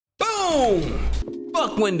Boom!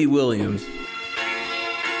 Fuck Wendy Williams.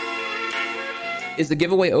 Is the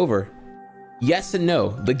giveaway over? Yes and no.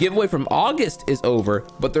 The giveaway from August is over,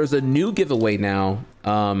 but there's a new giveaway now.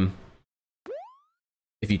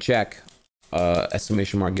 If you check,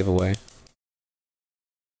 exclamation mark giveaway.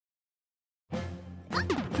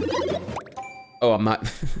 Oh, I'm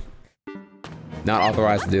not not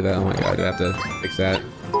authorized to do that. Oh my god, I have to fix that.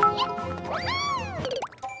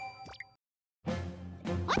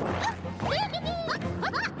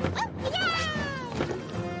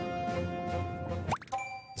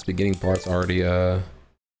 This beginning part's already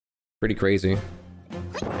pretty crazy.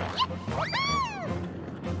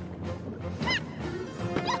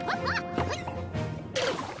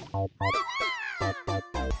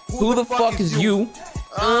 Who the fuck is you?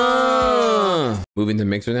 Moving to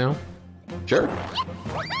mixer now? Sure.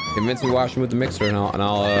 Convince me watch him with the mixer and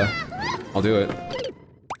I'll do it.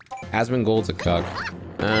 Asmon Gold's a cuck.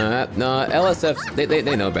 No, LSFs,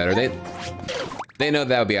 they know better. They know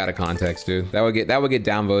that would be out of context, dude. That would get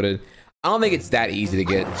downvoted. I don't think it's that easy to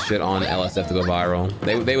get shit on LSF to go viral.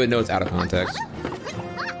 They would know it's out of context.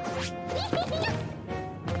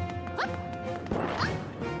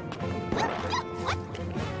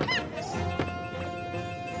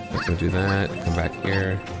 So do that, come back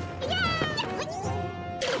here.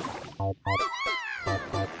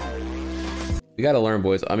 We gotta learn,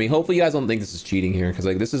 boys. I mean, hopefully you guys don't think this is cheating here, because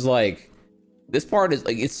like this is like, this part is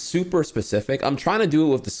like, it's super specific. I'm trying to do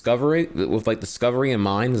it with discovery, with like discovery in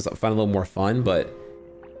mind, because I find it a little more fun, but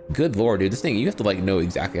good lord, dude, this thing, you have to like know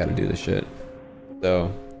exactly how to do this shit. So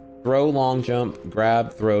throw, long jump,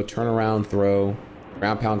 grab, throw, turn around, throw,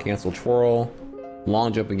 ground pound, cancel, twirl,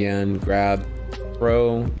 long jump again, grab,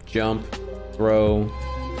 throw, jump, throw,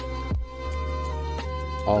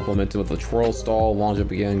 all implemented with a twirl, stall, long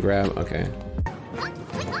jump again, grab. Okay.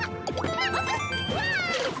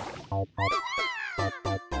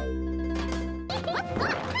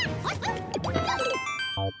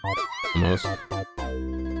 Almost.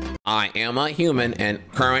 I am a human and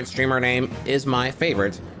current streamer name is my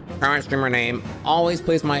favorite. Current streamer name always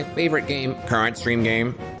plays my favorite game. Current stream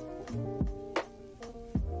game.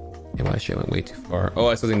 Yeah, well, that shit went way too far. Oh,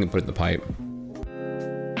 I still think I put it in the pipe.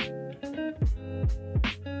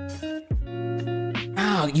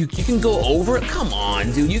 Oh, you can go over it? Come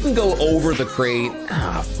on, dude. You can go over the crate.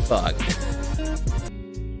 Ah, fuck.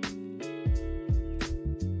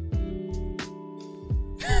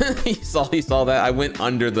 You saw that? I went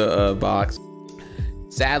under the box.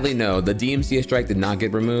 Sadly, no. The DMCA strike did not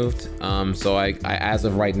get removed. So I as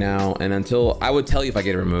of right now, and until I would tell you if I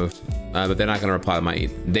get it removed, but they're not going to reply to my.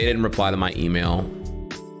 They didn't reply to my email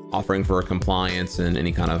offering for compliance and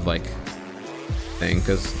any kind of like thing,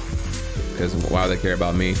 because why would they care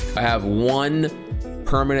about me? I have one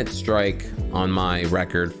permanent strike on my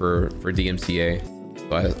record for DMCA.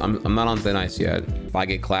 So I'm not on thin ice yet. If I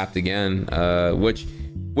get clapped again, which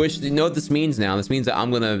you know what this means now? This means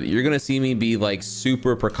that you're gonna see me be like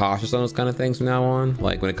super precautious on those kind of things from now on.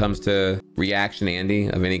 Like when it comes to reaction Andy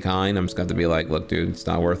of any kind, I'm just gonna have to be like, look, dude, it's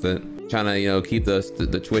not worth it. Trying to, you know, keep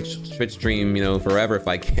the Twitch stream, you know, forever if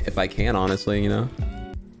I can, honestly, you know.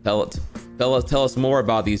 Tell us more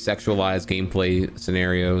about these sexualized gameplay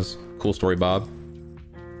scenarios. Cool story, Bob.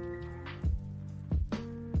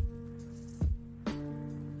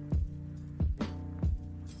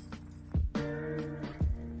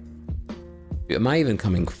 Am I even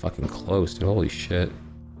coming fucking close, dude? Holy shit.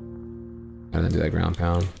 I'm gonna do that ground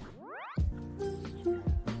pound.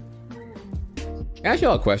 Can I ask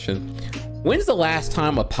y'all a question? When's the last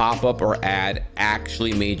time a pop-up or ad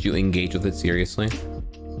actually made you engage with it seriously?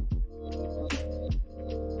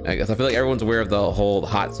 I guess I feel like everyone's aware of the whole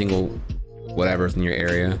hot single whatever's in your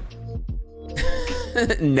area.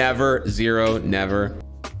 Never, zero, never.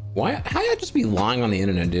 Why? How y'all just be lying on the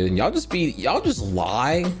internet, dude? Y'all just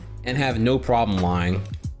lie and have no problem lying.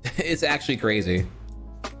 It's actually crazy.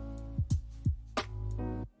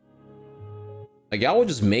 Like y'all will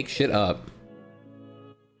just make shit up.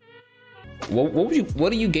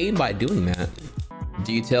 What do you gain by doing that?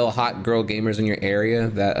 Do you tell hot girl gamers in your area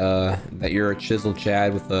that you're a chiseled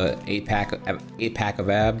Chad with a 8-pack of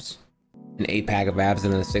abs, an 8-pack of abs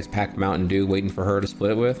and a 6-pack of Mountain Dew waiting for her to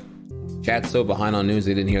split it with? Chad's so behind on news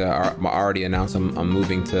they didn't hear that I already announced I'm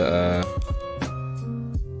moving to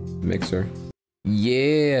Mixer.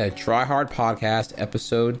 Yeah, Try Hard Podcast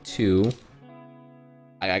episode 2.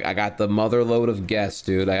 I got the mother load of guests,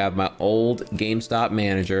 dude. I have my old GameStop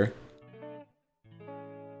manager.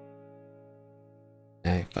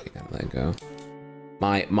 I fucking gotta let it go.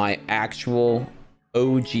 My actual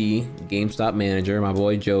OG GameStop manager, my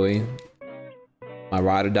boy Joey. My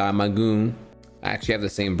ride or die, my goon. I actually have the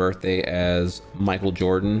same birthday as Michael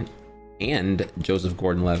Jordan and Joseph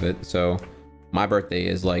Gordon-Levitt, so my birthday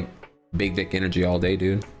is like big dick energy all day,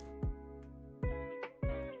 dude.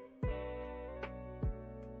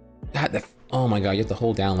 God, oh my god, you have to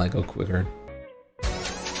hold down like go quicker.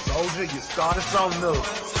 Soldier, you started something new.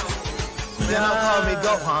 Then call me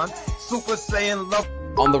Gohan, Super Saiyan love.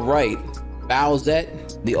 On the right,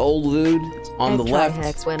 Bowsette, the old dude. On the left,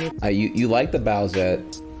 you like the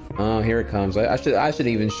Bowsette. Oh, here it comes. I should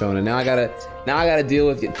even shown it. Now I gotta deal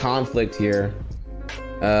with the conflict here.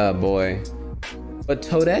 Oh boy. But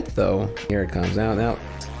Toadette though, here it comes. Now I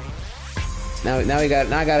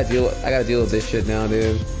gotta deal with this shit now,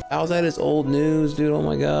 dude. Bowsette is old news, dude. Oh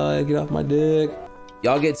my god, get off my dick.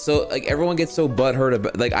 Y'all get so, like, everyone gets so butthurt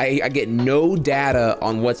about, like, I get no data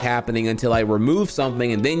on what's happening until I remove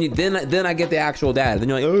something, and then I get the actual data. Then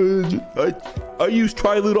you're like, I use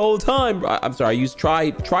tri-loot all the time. I'm sorry, I use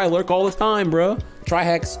tri-lurk all the time, bro.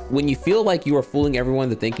 Trihex, when you feel like you are fooling everyone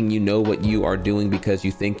into thinking you know what you are doing because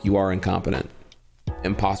you think you are incompetent.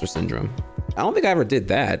 Imposter syndrome. I don't think I ever did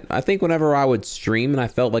that. I think whenever I would stream and I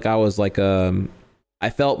felt like I was like, I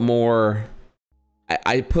felt more,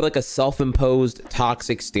 I put like a self-imposed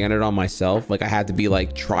toxic standard on myself. Like I had to be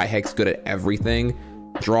like Trihex good at everything.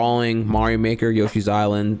 Drawing, Mario Maker, Yoshi's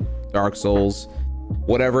Island, Dark Souls,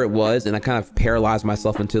 whatever it was. And I kind of paralyzed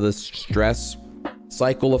myself into this stress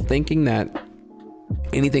cycle of thinking that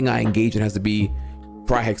anything I engage in has to be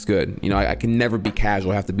Trihex good. You know, I can never be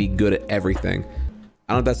casual. I have to be good at everything.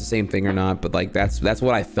 I don't know if that's the same thing or not, but like that's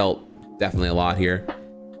what I felt definitely a lot here.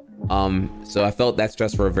 So I felt that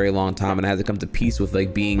stress for a very long time, and I had to come to peace with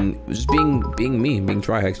like being me, being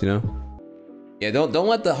Trihex, you know? Yeah, don't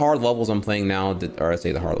let the hard levels I'm playing now, or I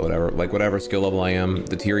say the hard, whatever skill level I am,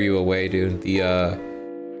 deter you away, dude.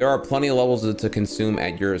 There are plenty of levels to consume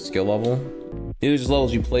at your skill level. These are just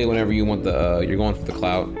levels you play whenever you want the, you're going for the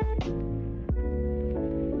clout.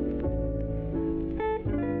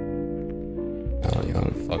 Oh, yeah,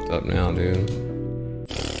 I'm fucked up now, dude.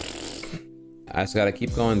 I just gotta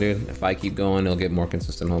keep going, dude. If I keep going, it'll get more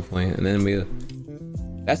consistent, hopefully. And then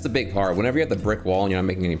that's the big part. Whenever you're at the brick wall and you're not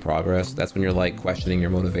making any progress, that's when you're like questioning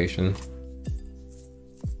your motivation.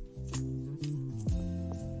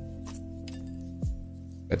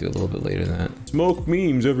 Gotta do a little bit later than that. Smoke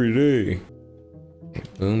memes every day. Okay,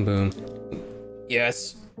 boom, boom.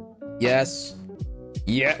 Yes. Yes.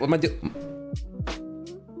 Yeah, what am I doing?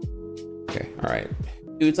 Okay, all right.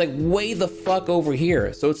 Dude, it's like way the fuck over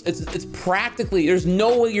here. So it's practically, there's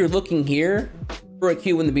no way you're looking here for a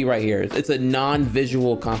Q to be right here. It's a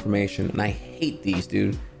non-visual confirmation, and I hate these,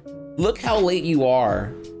 dude. Look how late you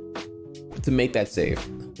are to make that save.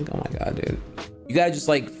 Oh my god, dude. You gotta just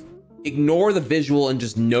like ignore the visual and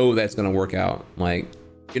just know that's gonna work out. Like,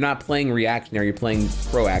 you're not playing reactionary, you're playing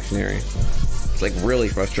pro-actionary. It's like really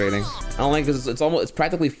frustrating. I don't like this. It's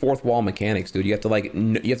practically fourth wall mechanics, dude. You have to like,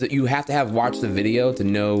 you have to have watched the video to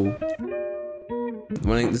know.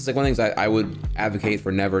 This is like one of the things I would advocate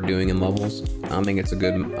for never doing in levels. I don't think it's a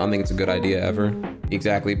good idea ever.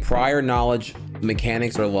 Exactly. Prior knowledge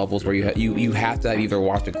mechanics or levels where you have to have either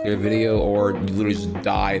watched a clear video or you literally just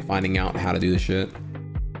die finding out how to do the shit.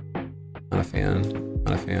 Not a fan.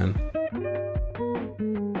 Not a fan.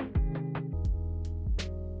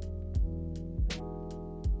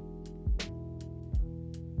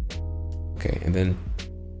 Okay, and then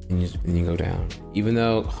you go down. Even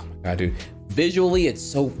though, oh my god, dude, visually it's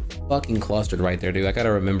so fucking clustered right there, dude. I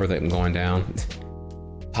gotta remember that I'm going down.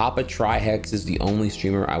 Papa Trihex is the only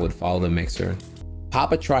streamer I would follow the mixer.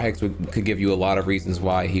 Papa Trihex could give you a lot of reasons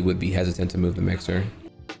why he would be hesitant to move the mixer.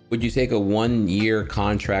 Would you take a 1-year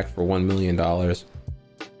contract for $1 million?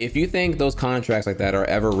 If you think those contracts like that are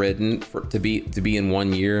ever written to be in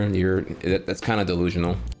 1 year, that's kind of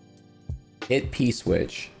delusional. Hit P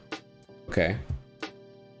switch. Okay.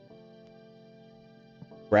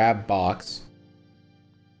 Grab box.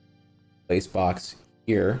 Place box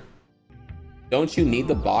here. Don't you need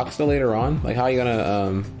the box till later on? Like, how are you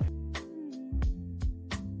gonna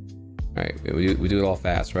all right, we do it all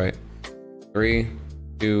fast, right? 3,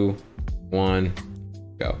 2, 1,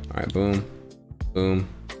 go. All right, boom, boom,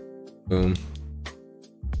 boom.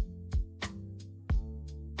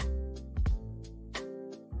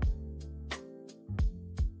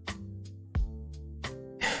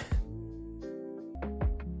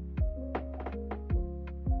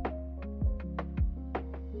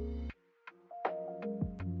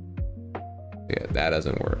 Yeah, that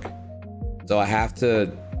doesn't work. So I have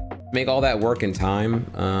to make all that work in time.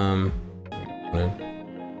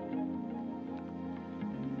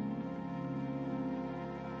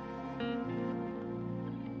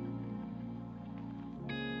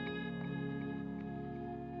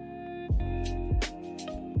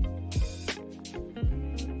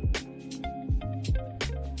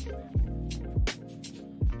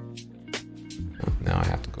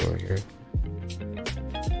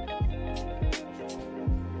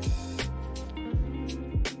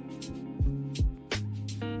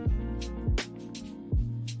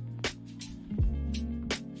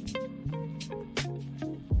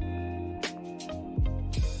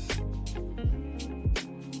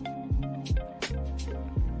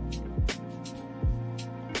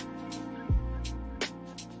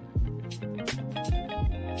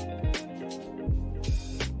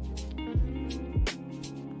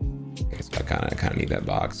 don't need that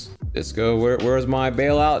box. Disco, where's my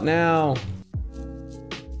bailout now?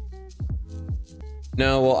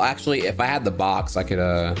 No, well, actually, if I had the box, I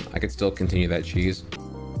could still continue that cheese.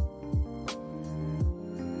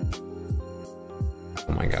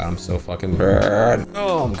 Oh my god, I'm so fucking bad.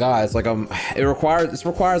 Oh god, it's like it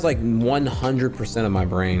requires like 100% of my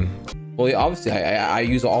brain. Well, obviously I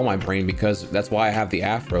use all my brain because that's why I have the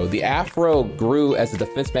afro. The afro grew as a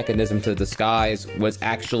defense mechanism to disguise what's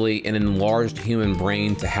actually an enlarged human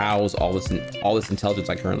brain to house all this intelligence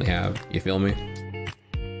I currently have. You feel me?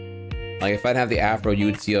 Like if I didn't have the afro, you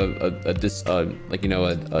would see an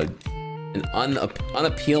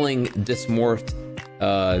unappealing dysmorphed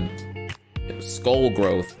skull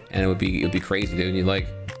growth, and it would be crazy, dude. You like,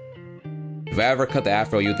 if I ever cut the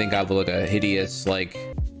afro, you'd think I'd look a hideous, like,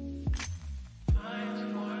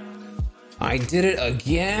 I did it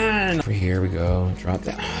again. Here we go. Drop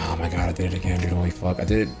that. Oh my god, I did it again, dude. Holy fuck. I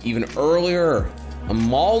did it even earlier. I'm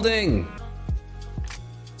malding.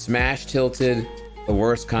 Smash tilted. The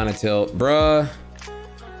worst kind of tilt. Bruh.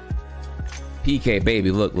 PK, baby.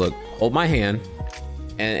 Look. Hold my hand.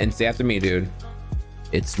 And say after me, dude.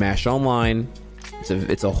 It's Smash Online.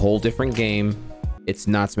 It's a whole different game. It's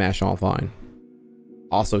not Smash Online.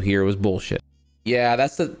 Also, here was bullshit. Yeah,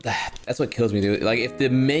 that's what kills me, dude. Like, if the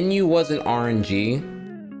menu wasn't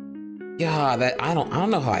RNG, yeah, I don't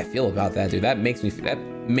know how I feel about that, dude. That makes me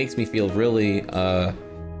feel really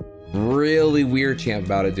really weird champ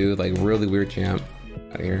about it, dude. Like, really weird champ.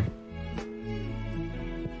 Out of here.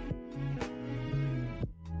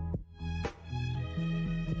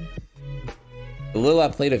 The little I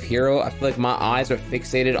played of Hero, I feel like my eyes are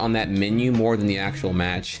fixated on that menu more than the actual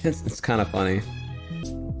match. It's kind of funny.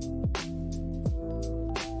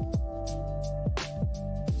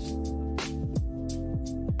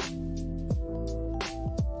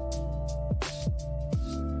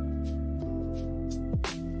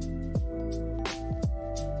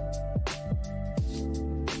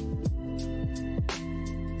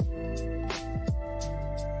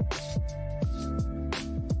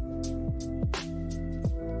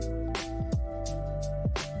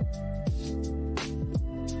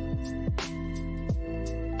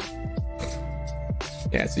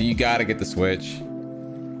 Yeah, so you gotta get the Switch.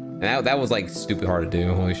 And that was like stupid hard to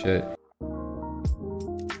do. Holy shit.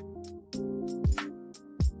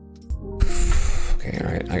 Okay,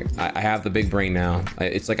 all right. I have the big brain now.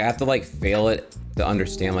 It's like I have to like fail it to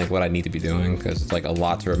understand like what I need to be doing, because it's like a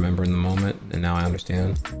lot to remember in the moment, and now I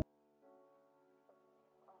understand.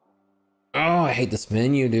 Oh, I hate this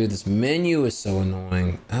menu, dude. This menu is so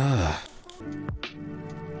annoying. Ugh.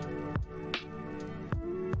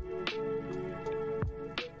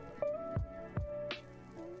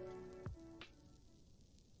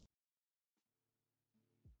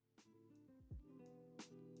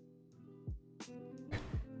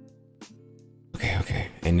 Okay.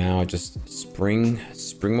 And now I just spring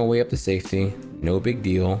my way up to safety. No big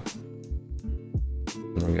deal.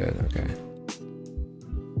 We're good. Okay.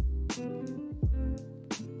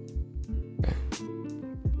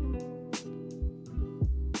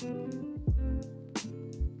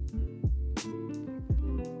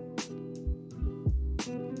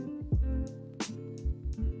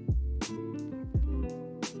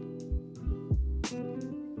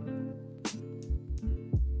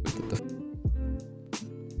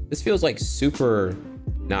 This feels like super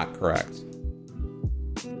not correct.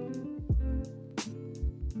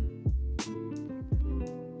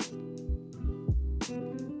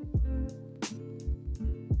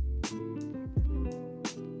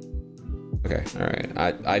 Okay, all right.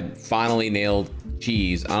 I finally nailed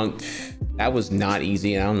cheese. That was not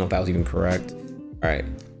easy, and I don't know if that was even correct. All right,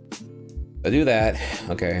 I do that.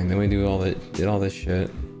 Okay, and then we did all this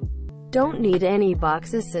shit. Don't need any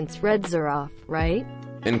boxes since reds are off, right?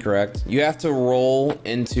 Incorrect. You have to roll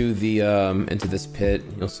into the into this pit.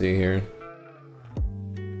 You'll see here.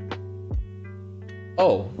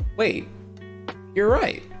 Oh, wait. You're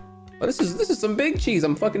right. Oh, this is some big cheese.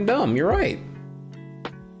 I'm fucking dumb. You're right.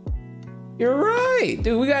 You're right.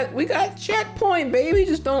 Dude, we got checkpoint, baby.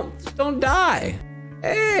 Just don't die.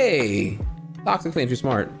 Hey. Toxic Flames, you're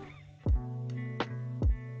smart.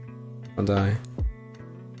 Don't die.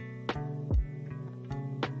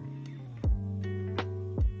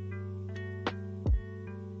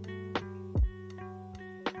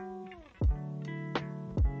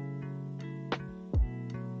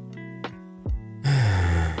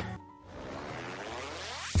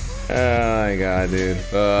 Oh my god, dude.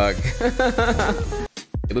 Fuck.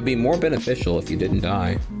 It would be more beneficial if you didn't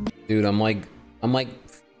die. Dude, I'm like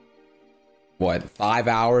what, 5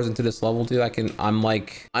 hours into this level, dude?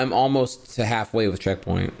 I'm almost to halfway with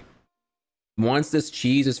checkpoint. once this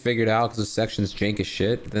cheese is figured out, because this section's jank as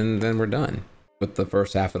shit, then we're done with the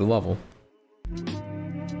first half of the level.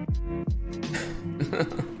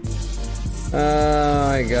 Oh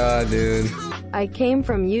my god, dude. I came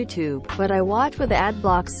from YouTube, but I watch with ad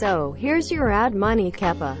blocks, so here's your ad money,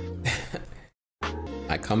 Kappa.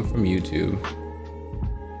 I come from YouTube.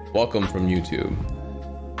 Welcome from YouTube.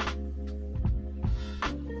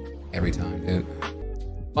 Every time, dude.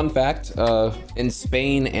 Fun fact, in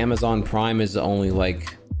Spain, Amazon Prime is only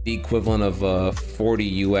like the equivalent of 40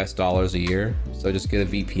 US dollars a year. So just get a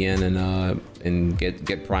VPN and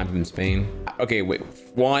get Prime from Spain. Okay, wait.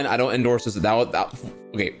 One, I don't endorse this.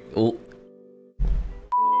 Okay.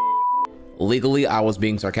 Legally, I was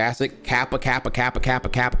being sarcastic. Kappa.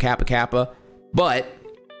 But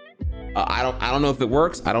I don't know if it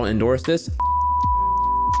works. I don't endorse this.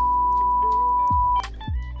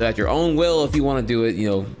 At your own will, if you want to do it, you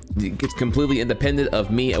know, it's completely independent of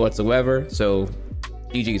me whatsoever. So,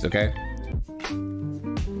 GG's, okay?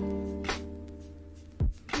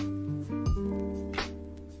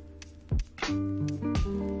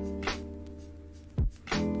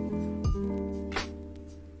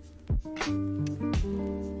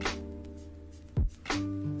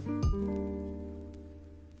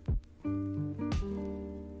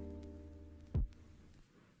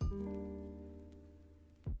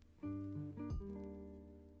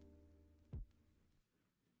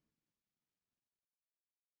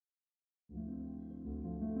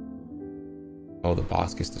 Oh, the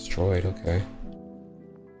boss gets destroyed. Okay.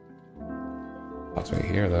 Box right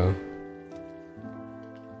here, though.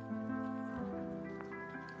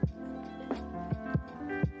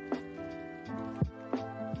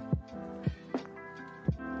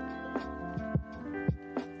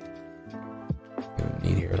 Don't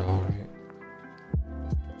need here at all, right?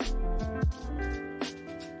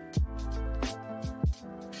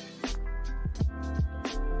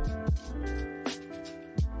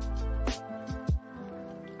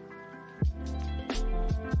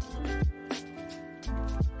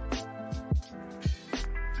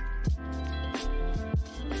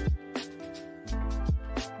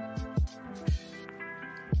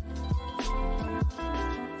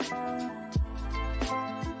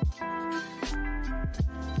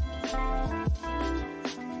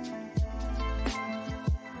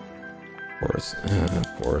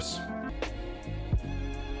 Of course.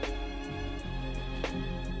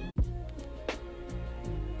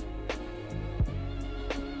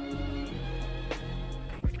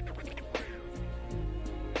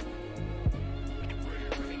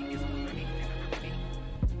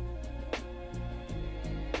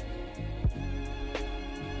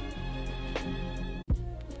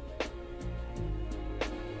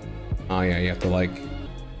 Oh yeah, you have to like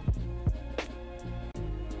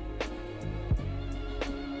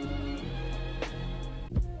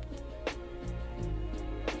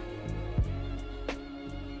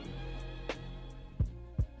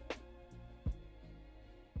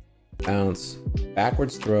bounce,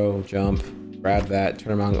 backwards throw, jump, grab that,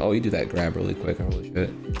 turn around. Oh, you do that grab really quick. Holy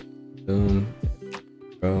shit. Boom,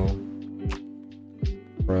 throw,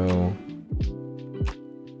 throw.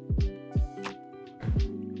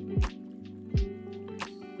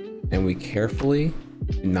 And we carefully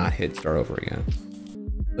do not hit start over again.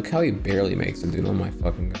 Look how he barely makes it, dude. Oh my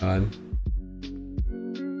fucking god.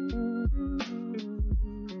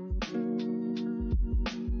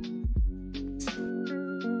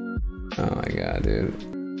 Oh my god, dude.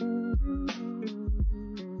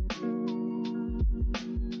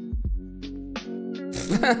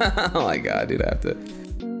 Oh my god, dude, I have to.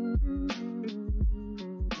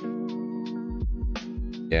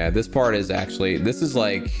 Yeah, this part is actually, this is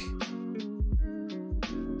like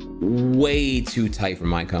way too tight for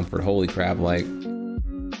my comfort. Holy crap, like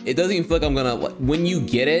it doesn't even feel like I'm gonna, when you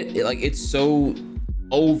get it, it's so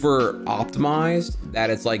over optimized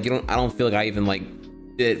that it's like, I don't feel like I even like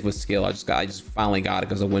did it with skill. I just finally got it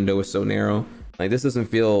because the window is so narrow. Like this doesn't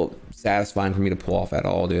feel satisfying for me to pull off at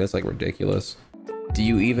all, dude. It's like ridiculous. Do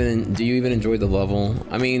you even enjoy the level?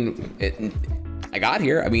 I mean, I got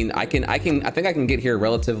here. I mean, I think I can get here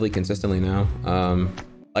relatively consistently now.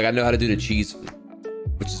 Like I know how to do the cheese,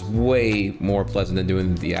 which is way more pleasant than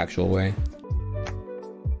doing the actual way.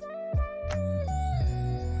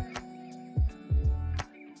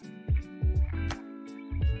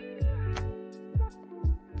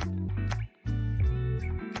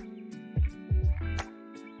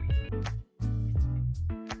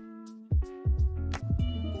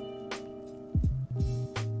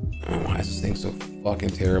 Oh, why is this thing so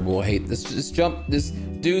fucking terrible? I hate this jump.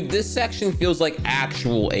 Dude, this section feels like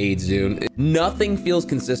actual AIDS, dude. Nothing feels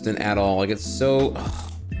consistent at all. Like it's so,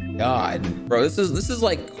 God, bro, this is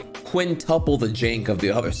like quintuple the jank of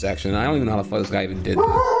the other section. I don't even know how the fuck this guy even did this.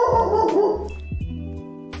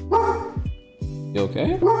 You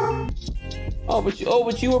okay? Oh,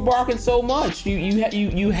 but you were barking so much. You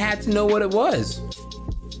had to know what it was.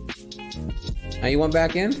 Now you went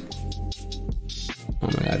back in? Oh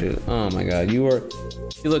my God, dude. Oh my God, you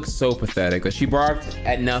look so pathetic. That she barked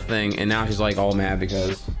at nothing and now she's like all mad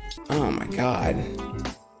because, oh my God.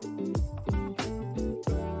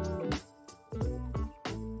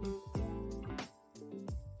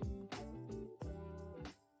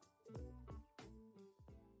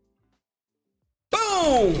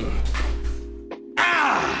 Boom!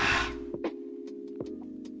 Ah!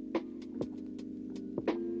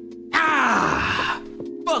 Ah!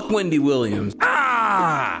 Fuck Wendy Williams.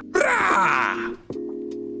 Ah! Rah!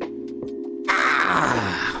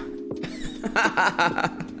 Ah!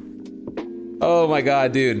 Oh my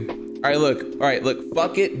God, dude. All right, look,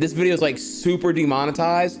 fuck it. This video is like super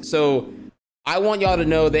demonetized. So I want y'all to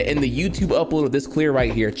know that in the YouTube upload of this clear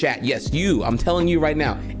right here, chat, yes, I'm telling you right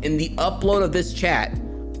now, in the upload of this chat,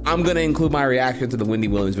 I'm gonna include my reaction to the Wendy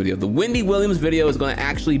Williams video. The Wendy Williams video is gonna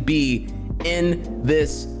actually be in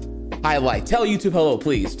this highlight. Tell YouTube hello,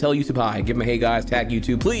 please. Tell YouTube hi. Give them a hey guys, tag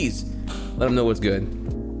YouTube, please. Let them know what's good.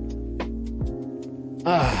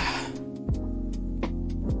 Ah.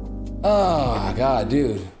 Oh God,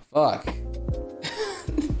 dude, fuck.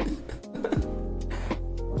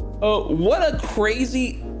 Oh, what a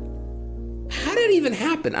crazy, how did it even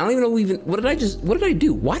happen? I don't even know what did I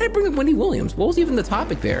do? Why did I bring up Wendy Williams? What was even the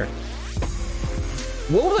topic there?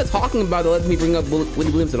 What was I talking about that let me bring up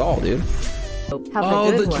Wendy Williams at all, dude?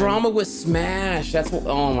 Oh, the drama with Smash. That's what,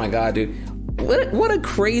 oh my God, dude. What a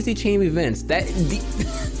crazy chain of events.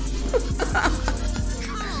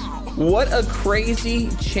 What a crazy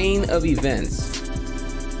chain of events.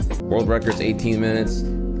 World record's 18 minutes.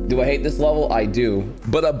 Do I hate this level? I do.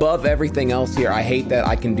 But above everything else here, I hate that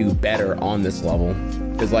I can do better on this level.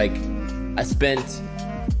 Because like, I spent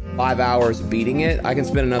 5 hours beating it. I can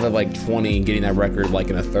spend another like 20 getting that record like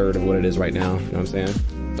in a third of what it is right now. You know what I'm saying?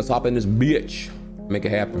 Let's hop in this bitch. Make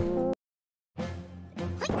it happen.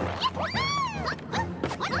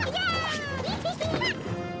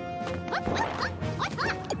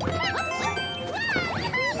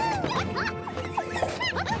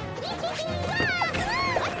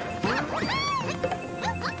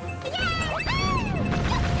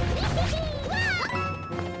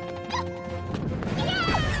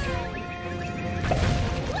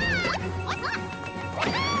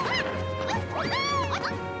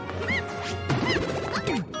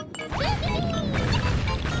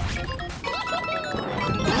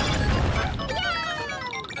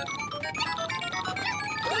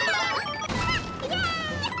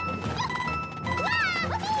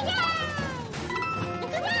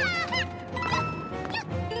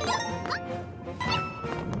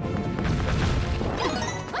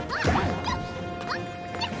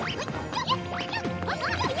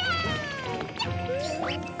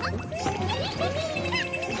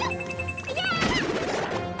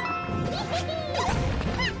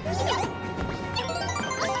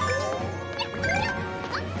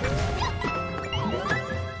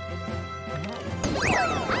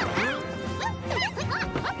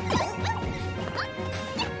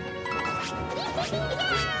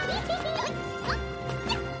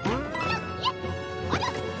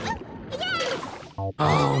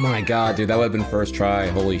 Oh my God, dude, that would have been first try.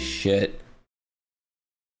 Holy shit.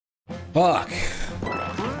 Fuck.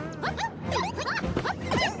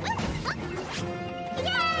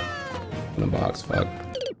 In the box, fuck.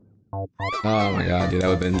 Oh my God, dude, that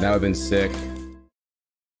would have been sick.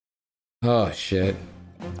 Oh shit.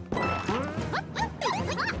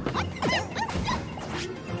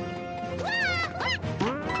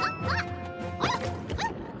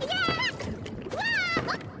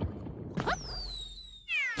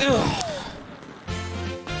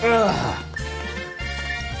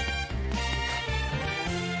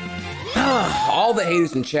 All the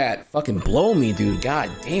haters in chat fucking blow me, dude. God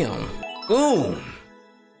damn. Boom.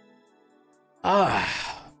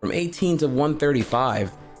 From 18 to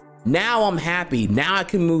 135. Now I'm happy. Now I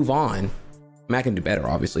can move on. I mean, I can do better,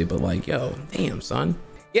 obviously, but like, yo, damn, son.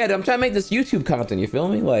 Yeah, dude, I'm trying to make this YouTube content, you feel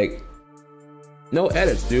me? Like, no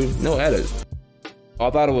edits, dude. No edits. I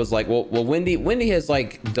thought it was like, well, Wendy has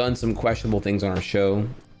like done some questionable things on her show.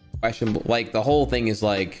 Questionable, like the whole thing is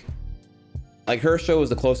like her show is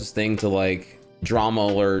the closest thing to like Drama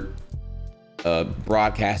Alert,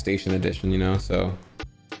 broadcast station edition, you know. So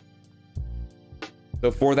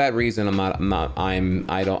for that reason,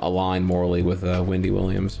 I don't align morally with Wendy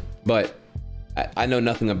Williams. But I know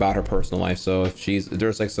nothing about her personal life, so if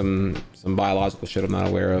there's like some biological shit I'm not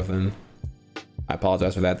aware of, and I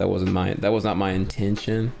apologize for that. That was not my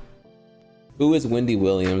intention. Who is Wendy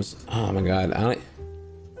Williams? Oh my god,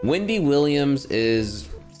 Wendy Williams is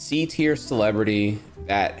C-tier celebrity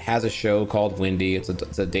that has a show called Wendy. It's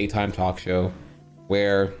a daytime talk show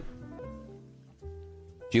where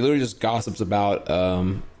she literally just gossips about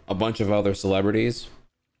a bunch of other celebrities.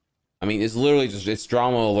 I mean, it's literally it's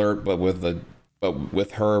drama alert, but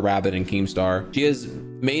with her, Rabbit, and Keemstar. She has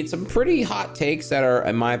made some pretty hot takes that are,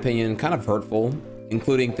 in my opinion, kind of hurtful,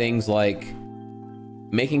 including things like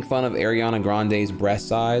making fun of Ariana Grande's breast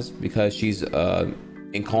size because she's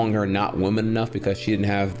and calling her not woman enough because she didn't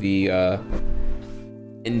have the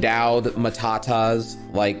endowed matatas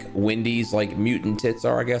like Wendy's like mutant tits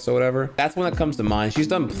are, I guess, or whatever. That's one that comes to mind. She's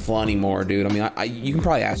done plenty more, dude. I mean, you can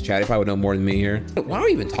probably ask Chad. He probably would know more than me here. Why are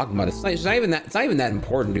we even talking about it? It's not even that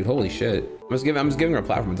important, dude. Holy shit. I'm just giving her a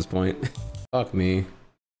platform at this point. Fuck me. How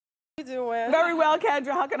you doing? Very well,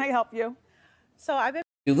 Kendra. How can I help you? So I've been.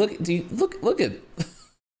 Dude, look at.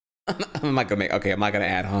 I'm not gonna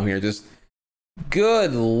add home here. Just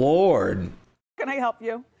good lord. Can I help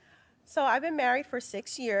you? So I've been married for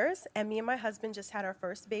 6 years, and me and my husband just had our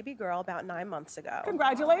first baby girl about 9 months ago.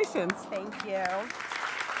 Congratulations. Thank you.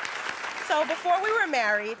 So before we were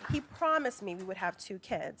married, he promised me we would have 2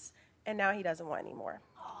 kids, and now he doesn't want any more.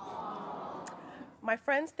 My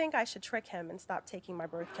friends think I should trick him and stop taking my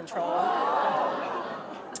birth control.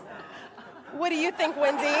 What do you think,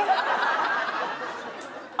 Wendy?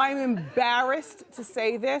 I'm embarrassed to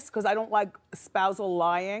say this because I don't like spousal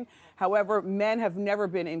lying. However, men have never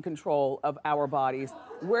been in control of our bodies.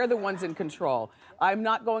 We're the ones in control. I'm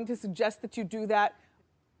not going to suggest that you do that,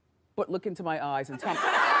 but look into my eyes and tell me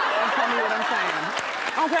what I'm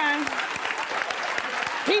saying. Okay?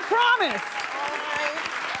 He promised.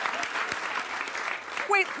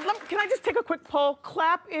 Wait, can I just take a quick poll?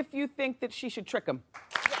 Clap if you think that she should trick him.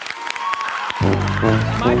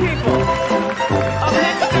 My people. Up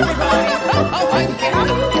next, everybody. Oh my god.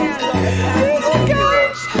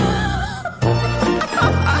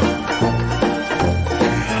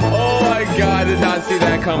 Oh my god, I did not see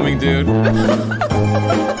that coming, dude.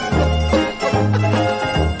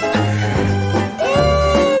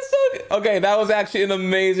 Okay, that was actually an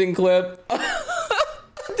amazing clip. I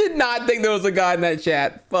did not think there was a guy in that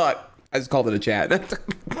chat. Fuck. I just called it a chat.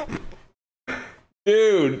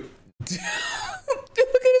 Dude.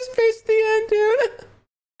 Look at his face at the end, dude.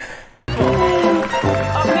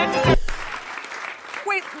 Up next.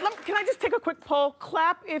 Wait, can I just take a quick poll?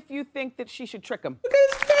 Clap if you think that she should trick him. Look at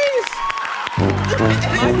his face.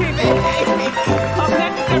 My people. Up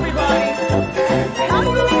next, everybody. How do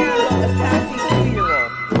you handle a sassy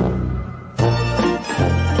 2-year-old?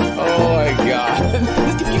 Oh my god.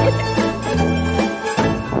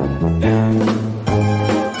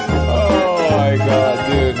 Oh my god,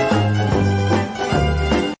 dude.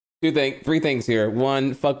 3 things here.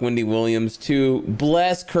 1, fuck Wendy Williams. 2,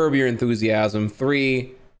 bless Curb Your Enthusiasm.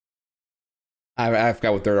 3, I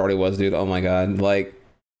forgot what 3rd already was, dude. Oh my god. Like,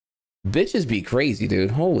 bitches be crazy,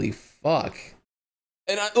 dude. Holy fuck.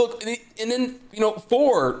 And then,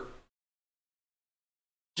 4,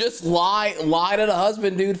 just lie to the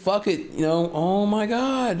husband, dude. Fuck it, Oh my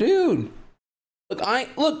god, dude.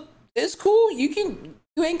 Look, it's cool. You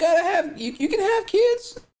ain't gotta have. You can have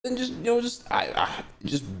kids and just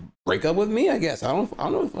break up with me. I guess I don't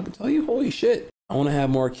know if I can tell you. Holy shit, I want to have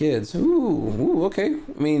more kids. Ooh, okay.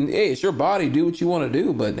 I mean, hey, it's your body. Do what you want to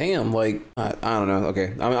do. But damn, like I don't know.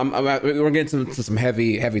 Okay, we're getting some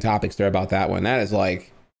heavy topics there about that one. That is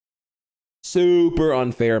like super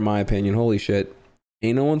unfair in my opinion. Holy shit.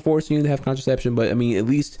 Ain't no one forcing you to have contraception, but I mean, at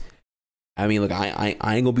least, look, I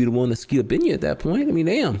ain't gonna be the one to ski up in you at that point. I mean,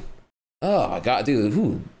 damn. Oh my god,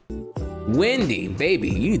 dude. Wendy, baby,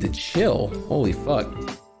 you need to chill. Holy fuck.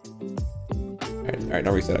 All right,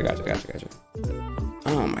 no reset. I got you.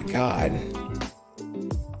 Oh my god.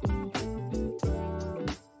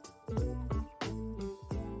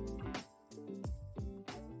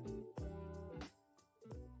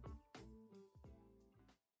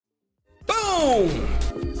 Boom!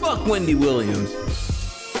 Fuck Wendy Williams.